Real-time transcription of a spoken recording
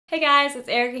Hey guys, it's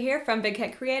Erica here from Big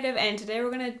Cat Creative, and today we're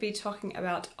going to be talking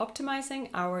about optimizing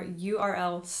our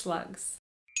URL slugs.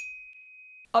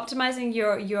 Optimizing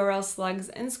your URL slugs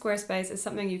in Squarespace is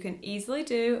something you can easily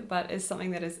do, but is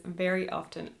something that is very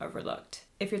often overlooked.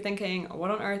 If you're thinking,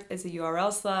 what on earth is a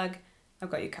URL slug?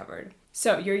 I've got you covered.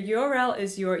 So your URL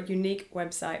is your unique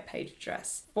website page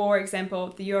address. For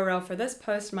example, the URL for this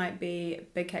post might be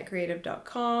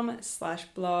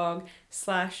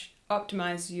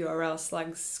bigcatcreative.com/blog/Optimize URL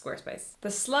Slugs Squarespace.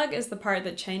 The slug is the part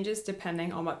that changes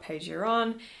depending on what page you're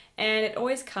on, and it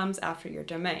always comes after your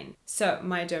domain. So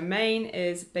my domain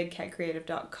is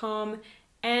bigcatcreative.com,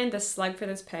 and the slug for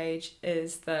this page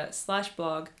is the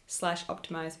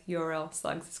 /blog/Optimize URL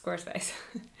Slugs Squarespace.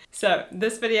 So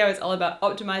this video is all about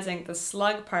optimizing the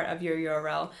slug part of your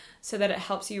URL so that it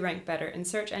helps you rank better in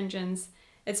search engines.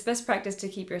 It's best practice to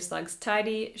keep your slugs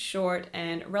tidy, short,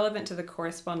 and relevant to the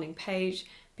corresponding page,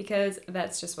 because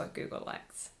that's just what Google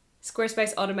likes.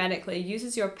 Squarespace automatically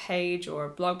uses your page or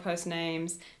blog post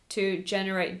names to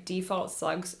generate default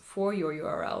slugs for your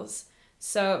URLs.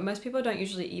 So most people don't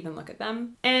usually even look at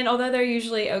them. And although they're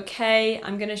usually okay,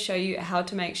 I'm going to show you how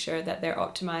to make sure that they're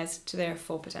optimized to their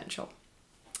full potential.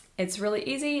 It's really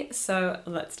easy, so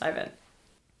let's dive in.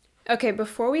 Okay,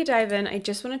 before we dive in, I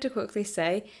just wanted to quickly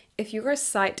say, if your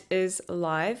site is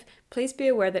live, please be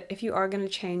aware that if you are going to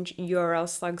change URL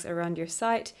slugs around your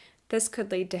site, this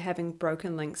could lead to having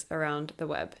broken links around the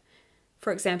web.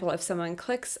 For example, if someone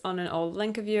clicks on an old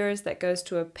link of yours that goes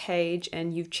to a page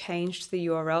and you've changed the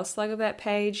URL slug of that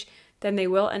page, then they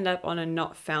will end up on a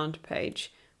not found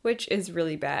page, which is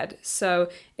really bad. So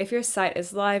if your site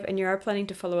is live and you are planning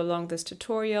to follow along this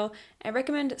tutorial, I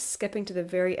recommend skipping to the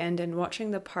very end and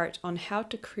watching the part on how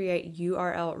to create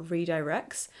URL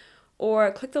redirects,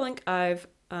 or click the link I've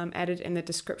added in the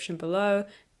description below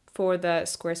for the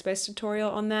Squarespace tutorial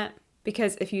on that,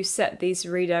 because if you set these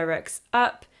redirects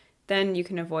up, then you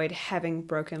can avoid having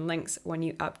broken links when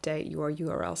you update your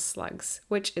URL slugs,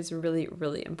 which is really,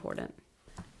 really important.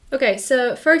 Okay,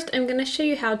 so first I'm going to show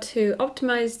you how to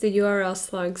optimize the URL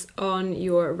slugs on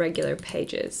your regular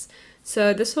pages.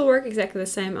 So this will work exactly the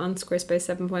same on Squarespace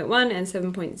 7.1 and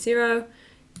 7.0.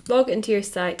 Log into your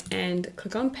site and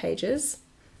click on Pages.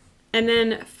 And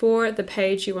then for the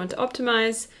page you want to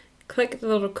optimize, click the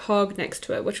little cog next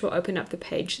to it, which will open up the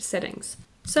page settings.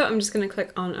 So I'm just going to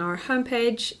click on our home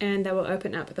page, and that will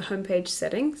open up the homepage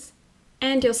settings.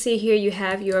 And you'll see here you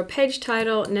have your page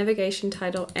title, navigation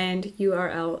title, and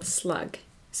URL slug.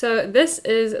 So this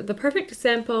is the perfect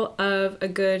example of a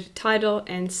good title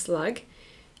and slug.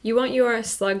 You want your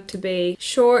slug to be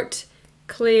short,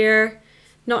 clear,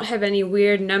 not have any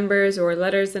weird numbers or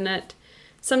letters in it.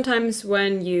 Sometimes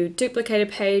when you duplicate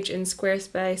a page in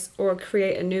Squarespace or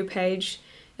create a new page,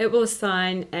 it will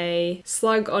assign a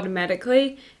slug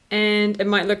automatically, and it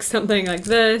might look something like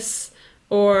this,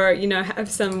 or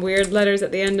have some weird letters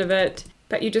at the end of it,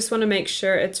 but you just want to make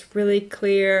sure it's really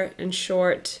clear and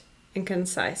short and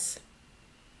concise.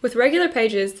 With regular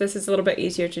pages, this is a little bit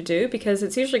easier to do because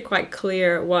it's usually quite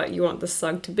clear what you want the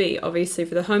slug to be. Obviously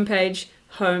for the home page,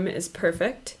 home is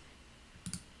perfect.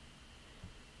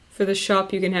 For the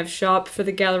shop, you can have shop. For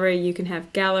the gallery, you can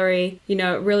have gallery.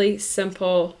 Really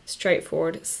simple,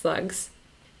 straightforward slugs.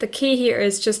 The key here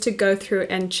is just to go through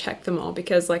and check them all,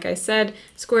 because like I said,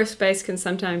 Squarespace can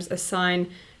sometimes assign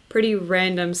pretty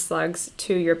random slugs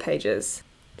to your pages.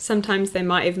 Sometimes they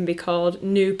might even be called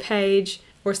new page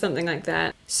or something like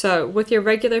that. So with your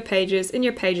regular pages in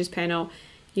your pages panel,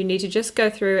 you need to just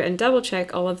go through and double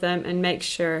check all of them and make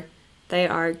sure they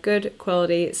are good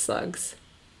quality slugs.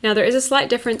 Now there is a slight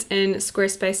difference in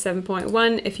Squarespace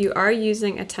 7.1 if you are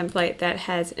using a template that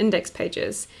has index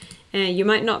pages. And you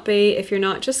might not be. If you're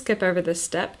not, just skip over this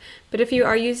step. But if you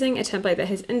are using a template that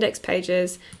has index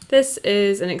pages, this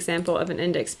is an example of an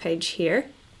index page here.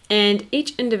 And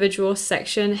each individual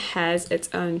section has its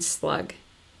own slug.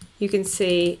 You can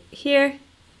see here,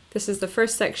 this is the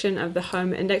first section of the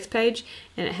home index page,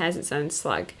 and it has its own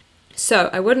slug. So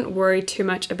I wouldn't worry too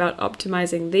much about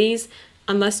optimizing these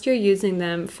unless you're using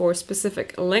them for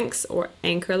specific links or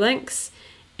anchor links.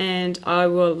 And I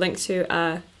will link to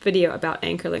a video about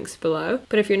anchor links below.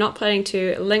 But if you're not planning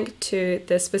to link to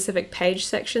the specific page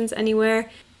sections anywhere,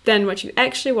 then what you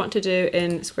actually want to do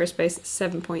in Squarespace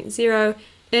 7.0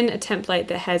 in a template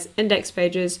that has index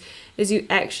pages is you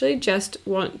actually just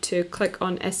want to click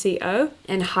on SEO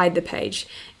and hide the page.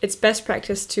 It's best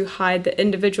practice to hide the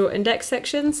individual index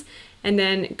sections, and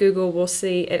then Google will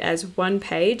see it as one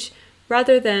page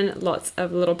rather than lots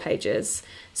of little pages.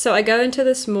 So I go into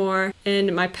this more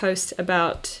in my post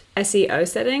about SEO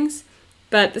settings,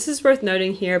 But this is worth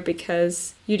noting here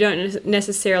because you don't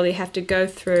necessarily have to go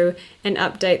through and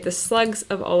update the slugs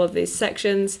of all of these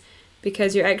sections,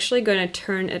 because you're actually going to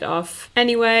turn it off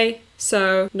anyway.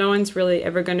 So no one's really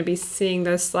ever going to be seeing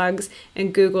those slugs,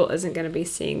 and Google isn't going to be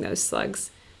seeing those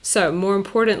slugs. So more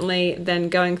importantly than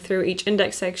going through each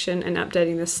index section and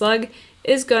updating the slug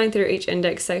is going through each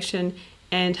index section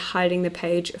and hiding the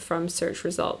page from search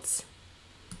results.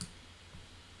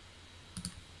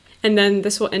 And then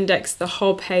this will index the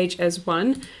whole page as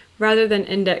one, rather than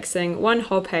indexing one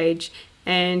whole page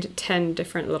and 10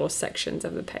 different little sections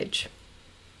of the page.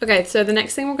 Okay, so the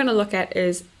next thing we're going to look at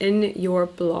is in your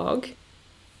blog.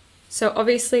 So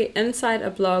obviously inside a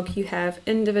blog you have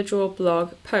individual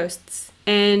blog posts,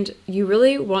 and you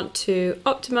really want to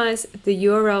optimize the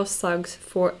URL slugs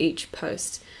for each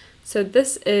post. So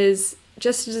this is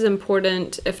just as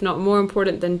important, if not more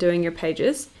important, than doing your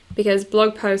pages, because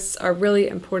blog posts are really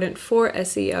important for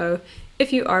SEO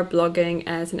if you are blogging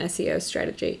as an SEO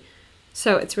strategy.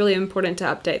 So it's really important to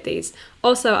update these.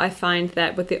 Also, I find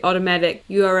that with the automatic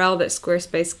URL that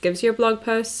Squarespace gives your blog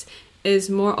posts is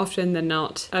more often than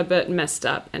not a bit messed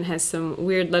up and has some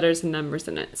weird letters and numbers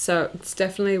in it. So it's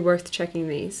definitely worth checking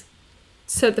these.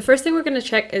 So the first thing we're going to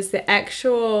check is the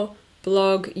actual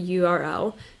blog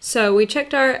URL. So we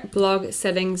checked our blog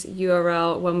settings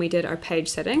URL when we did our page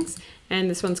settings, and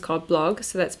this one's called blog,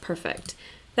 so that's perfect.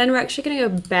 Then we're actually going to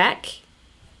go back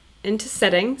into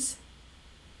settings,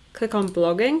 click on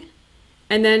blogging,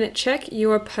 and then check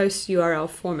your post URL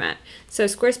format. So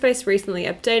Squarespace recently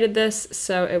updated this,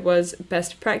 so it was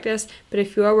best practice, but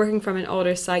if you are working from an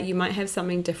older site, you might have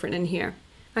something different in here.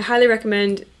 I highly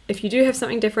recommend, if you do have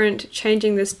something different,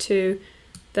 changing this to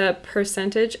the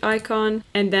percentage icon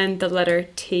and then the letter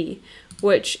T,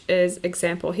 which is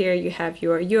example here. You have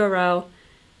your URL,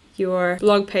 your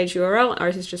blog page URL,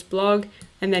 ours is just blog,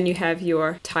 and then you have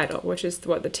your title, which is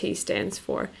what the T stands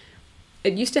for.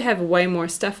 It used to have way more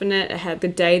stuff in it. It had the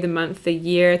day, the month, the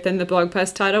year, then the blog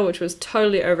post title, which was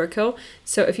totally overkill.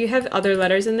 So if you have other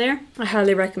letters in there, I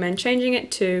highly recommend changing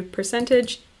it to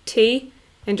percentage T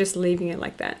and just leaving it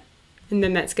like that. And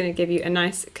then that's going to give you a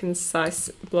nice, concise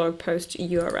blog post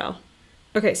URL.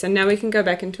 Okay, so now we can go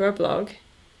back into our blog.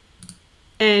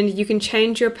 And you can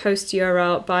change your post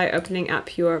URL by opening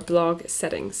up your blog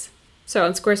settings. So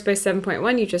on Squarespace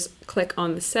 7.1, you just click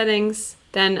on the settings.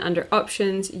 Then under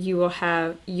options, you will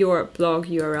have your blog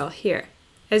URL here.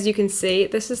 As you can see,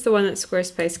 this is the one that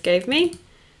Squarespace gave me,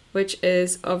 which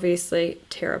is obviously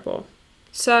terrible.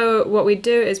 So what we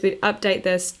do is we update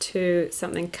this to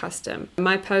something custom.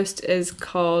 My post is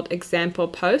called example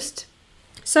post.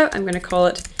 So I'm going to call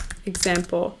it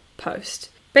example post.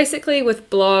 Basically with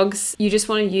blogs, you just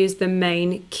want to use the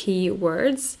main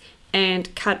keywords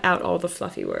and cut out all the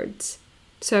fluffy words.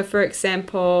 So for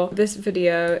example, this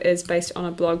video is based on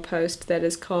a blog post that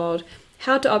is called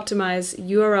How to Optimize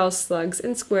URL Slugs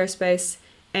in Squarespace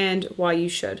and Why You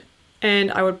Should.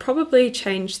 And I would probably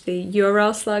change the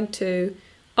URL slug to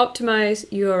Optimize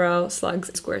URL Slugs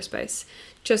in Squarespace.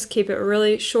 Just keep it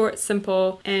really short,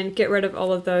 simple, and get rid of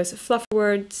all of those fluffy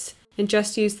words and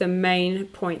just use the main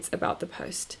points about the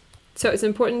post. So it's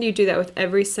important you do that with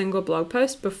every single blog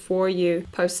post before you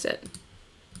post it.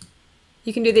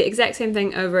 You can do the exact same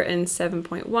thing over in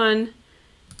 7.1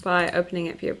 by opening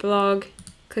up your blog,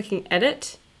 clicking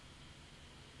edit,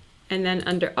 and then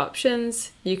under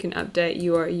options, you can update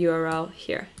your URL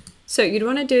here. So you'd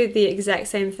want to do the exact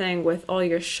same thing with all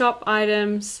your shop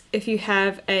items. If you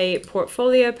have a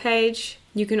portfolio page,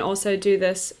 you can also do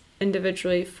this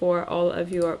individually for all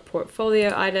of your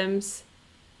portfolio items.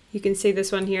 You can see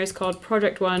this one here is called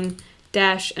Project 1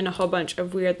 dash and a whole bunch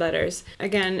of weird letters.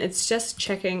 Again, it's just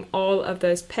checking all of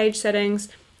those page settings,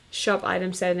 shop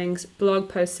item settings, blog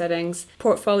post settings,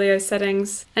 portfolio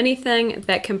settings, anything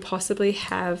that can possibly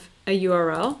have a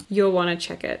URL, you'll want to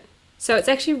check it. So it's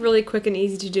actually really quick and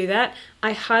easy to do that.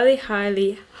 I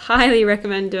highly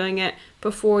recommend doing it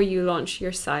before you launch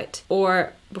your site,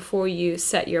 or before you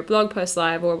set your blog post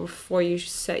live, or before you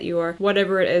set your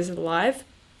whatever it is live,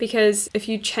 because if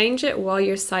you change it while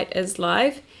your site is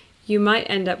live, you might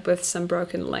end up with some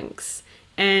broken links.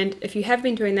 And if you have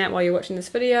been doing that while you're watching this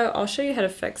video, I'll show you how to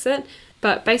fix it.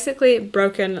 But basically,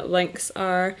 broken links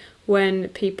are when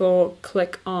people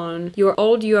click on your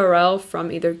old URL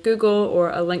from either Google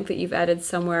or a link that you've added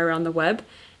somewhere around the web,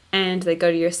 and they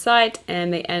go to your site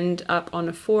and they end up on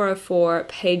a 404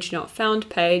 page not found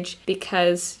page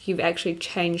because you've actually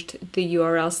changed the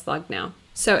URL slug now.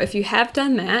 So if you have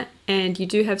done that and you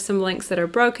do have some links that are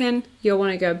broken, you'll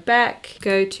want to go back,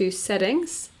 go to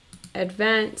settings,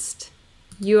 advanced,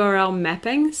 URL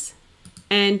mappings,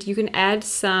 and you can add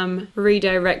some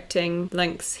redirecting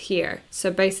links here.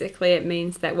 So basically it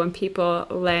means that when people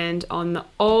land on the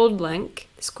old link,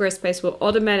 Squarespace will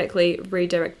automatically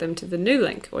redirect them to the new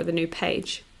link or the new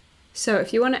page. So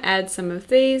if you want to add some of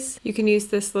these, you can use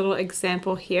this little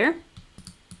example here.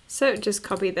 So just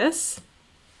copy this.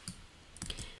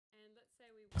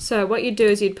 So what you do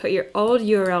is you'd put your old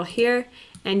URL here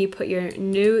and you put your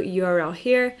new URL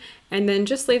here, and then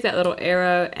just leave that little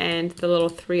arrow and the little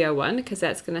 301 because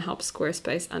that's going to help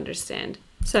Squarespace understand.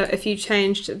 So if you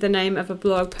changed the name of a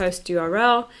blog post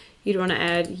URL, you'd want to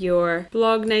add your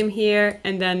blog name here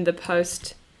and then the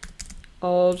post,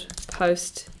 old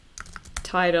post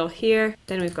title here.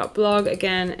 Then we've got blog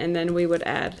again, and then we would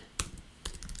add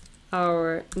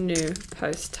our new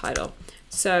post title.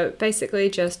 So basically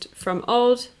just from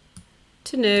old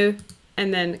to new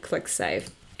and then click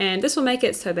save. And this will make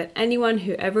it so that anyone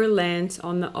who ever lands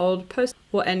on the old post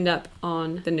will end up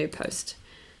on the new post.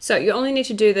 So you only need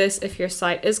to do this if your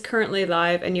site is currently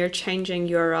live and you're changing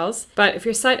URLs. But if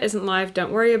your site isn't live,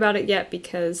 don't worry about it yet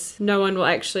because no one will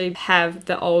actually have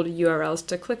the old URLs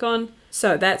to click on.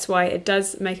 So that's why it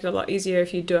does make it a lot easier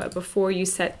if you do it before you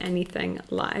set anything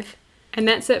live. And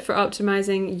that's it for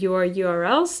optimizing your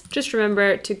URLs. Just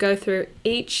remember to go through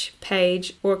each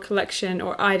page or collection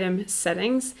or item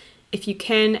settings. If you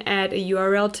can add a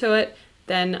URL to it,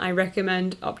 then I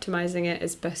recommend optimizing it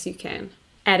as best you can.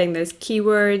 Adding those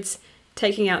keywords,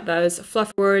 taking out those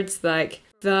fluff words like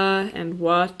the and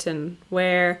what and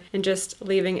where, and just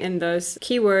leaving in those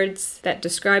keywords that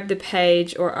describe the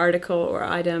page or article or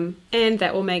item, and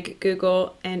that will make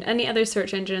Google and any other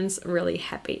search engines really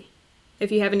happy.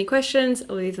 If you have any questions,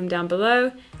 leave them down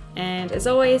below, and as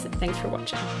always, thanks for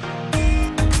watching.